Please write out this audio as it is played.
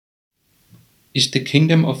Is the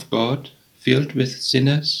kingdom of God filled with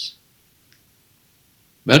sinners?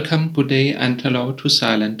 Welcome, Budey and hello to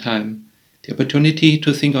Silent Time, the opportunity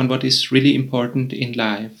to think on what is really important in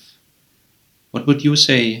life. What would you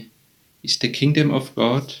say? Is the kingdom of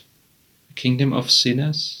God a kingdom of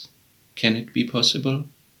sinners? Can it be possible?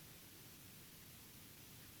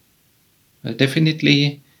 Well,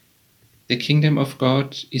 definitely the kingdom of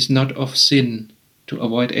God is not of sin, to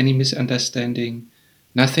avoid any misunderstanding.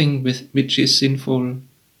 Nothing which is sinful,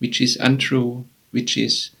 which is untrue, which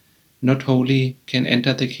is not holy can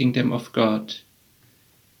enter the kingdom of God.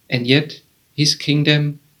 And yet his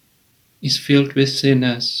kingdom is filled with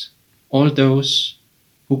sinners, all those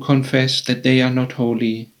who confess that they are not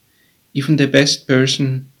holy. Even the best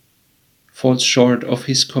person falls short of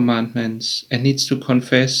his commandments and needs to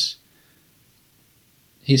confess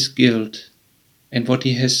his guilt and what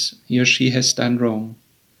he or she has done wrong.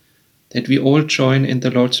 That we all join in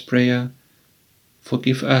the Lord's Prayer,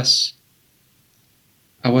 forgive us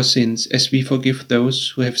our sins as we forgive those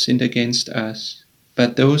who have sinned against us.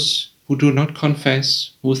 But those who do not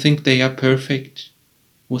confess, who think they are perfect,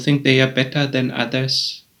 who think they are better than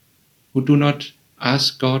others, who do not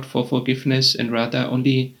ask God for forgiveness and rather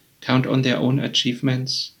only count on their own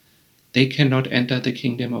achievements, they cannot enter the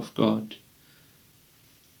kingdom of God.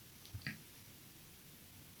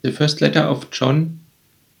 The first letter of John,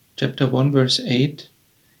 chapter 1, verse 8,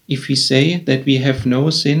 if we say that we have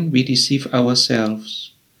no sin, we deceive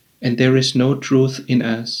ourselves, and there is no truth in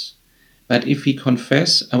us. But if we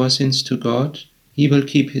confess our sins to God, He will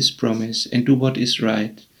keep His promise and do what is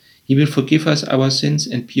right. He will forgive us our sins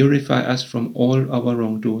and purify us from all our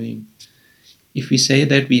wrongdoing. If we say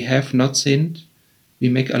that we have not sinned, we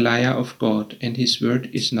make a liar of God, and His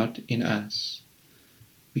word is not in us.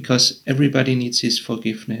 Because everybody needs His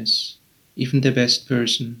forgiveness, even the best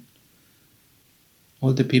person,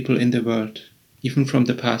 all the people in the world, even from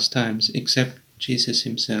the past times, except Jesus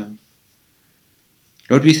Himself.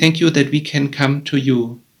 Lord, we thank You that we can come to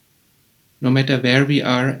You, no matter where we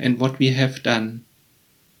are and what we have done.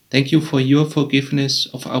 Thank You for Your forgiveness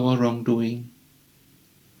of our wrongdoing.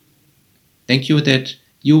 Thank You that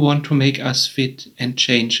You want to make us fit and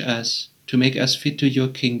change us, to make us fit to Your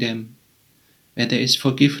kingdom, where there is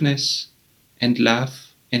forgiveness and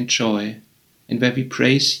love and joy, and where we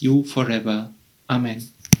praise You forever. Amen.